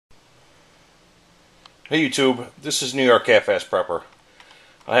Hey YouTube, this is New York Half-Ass Prepper.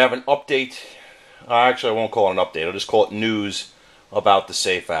 I have an update. Actually, I won't call it an update. I'll just call it news about the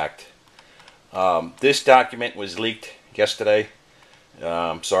SAFE Act. This document was leaked yesterday.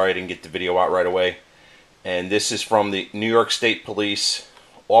 I'm sorry I didn't get the video out right away. And this is from the New York State Police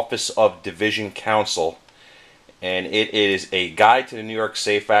Office of Division Counsel. And it is a guide to the New York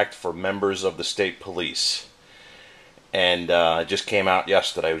SAFE Act for members of the state police. And it just came out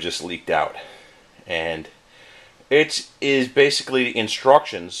yesterday. It was just leaked out. And it is basically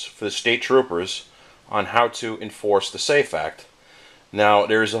instructions for the state troopers on how to enforce the SAFE Act. Now,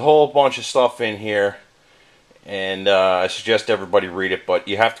 there's a whole bunch of stuff in here, and I suggest everybody read it, but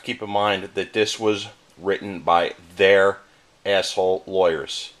you have to keep in mind that this was written by their asshole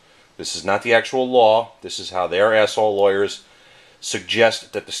lawyers. This is not the actual law. This is how their asshole lawyers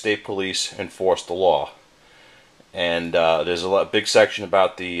suggest that the state police enforce the law. And there's a big section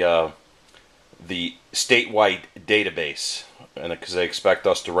about the statewide database, and because they expect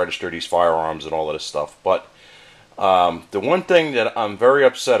us to register these firearms and all of this stuff. But the one thing that I'm very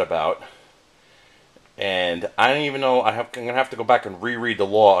upset about, and I don't even know, I'm going to have to go back and reread the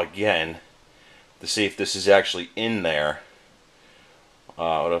law again to see if this is actually in there.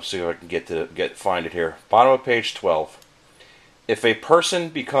 Let's see if I can find it here. Bottom of page 12. If a person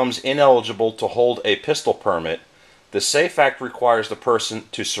becomes ineligible to hold a pistol permit, the SAFE Act requires the person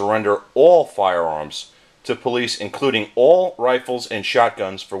to surrender all firearms to police, including all rifles and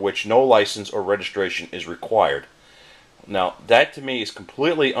shotguns for which no license or registration is required. Now, that to me is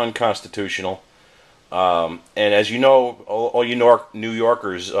completely unconstitutional. And as you know, all you New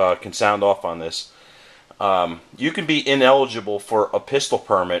Yorkers can sound off on this. You can be ineligible for a pistol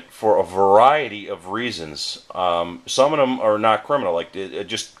permit for a variety of reasons. Some of them are not criminal, like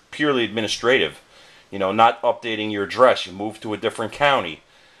just purely administrative. You know, not updating your address, you move to a different county,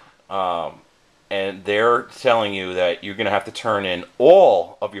 and they're telling you that you're going to have to turn in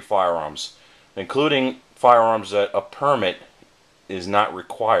all of your firearms, including firearms that a permit is not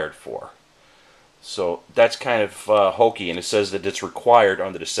required for. So that's kind of hokey, and it says that it's required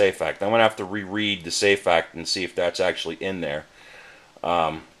under the SAFE Act. I'm going to have to reread the SAFE Act and see if that's actually in there.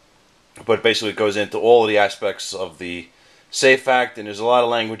 But basically it goes into all of the aspects of the SAFE Act, and there's a lot of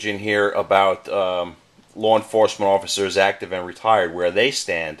language in here about law enforcement officers, active and retired, where they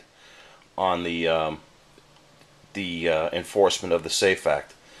stand on the enforcement of the SAFE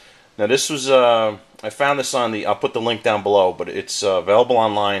Act. Now, this was I found this on the. I'll put the link down below, but it's available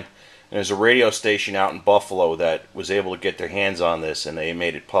online. And there's a radio station out in Buffalo that was able to get their hands on this, and they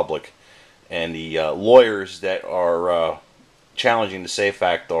made it public. And the lawyers that are challenging the SAFE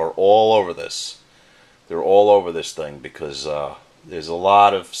Act are all over this. They're all over this thing because there's a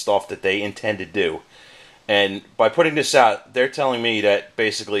lot of stuff that they intend to do. And by putting this out, they're telling me that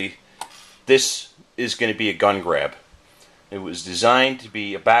basically this is going to be a gun grab. It was designed to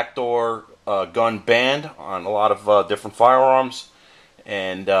be a backdoor gun ban on a lot of different firearms,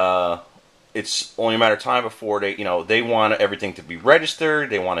 and it's only a matter of time before they want everything to be registered.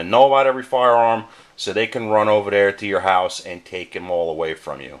 They want to know about every firearm so they can run over there to your house and take them all away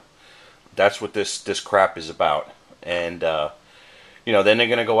from you. That's what this crap is about. And then they're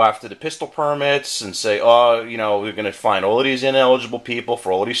going to go after the pistol permits and say, oh, we're going to find all of these ineligible people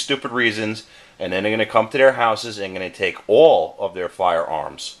for all these stupid reasons, and then they're going to come to their houses and going to take all of their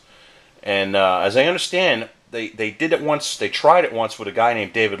firearms. And as I understand, they did it once. They tried it once with a guy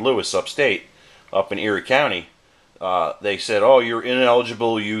named David Lewis upstate, up in Erie County. They said, oh, you're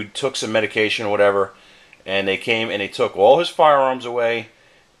ineligible, you took some medication or whatever, and they came and they took all his firearms away,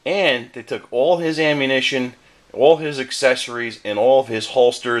 and they took all his ammunition, all his accessories, and all of his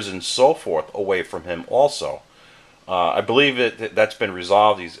holsters and so forth away from him also. I believe that's been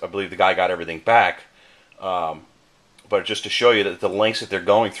resolved. I believe the guy got everything back. But just to show you that the lengths that they're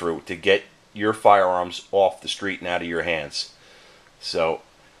going through to get your firearms off the street and out of your hands. So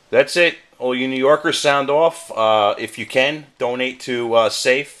that's it. All you New Yorkers, sound off. If you can, donate to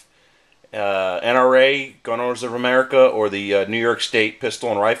SAFE, NRA, Gun Owners of America, or the New York State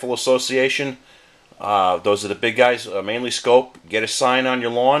Pistol and Rifle Association. Those are the big guys, mainly Scope. Get a sign on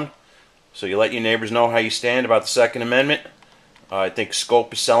your lawn so you let your neighbors know how you stand about the Second Amendment. I think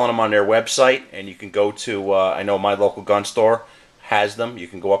Scope is selling them on their website, and you can go to, I know my local gun store has them. You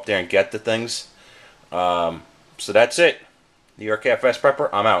can go up there and get the things. So that's it. New York Half-Ass Prepper,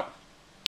 I'm out.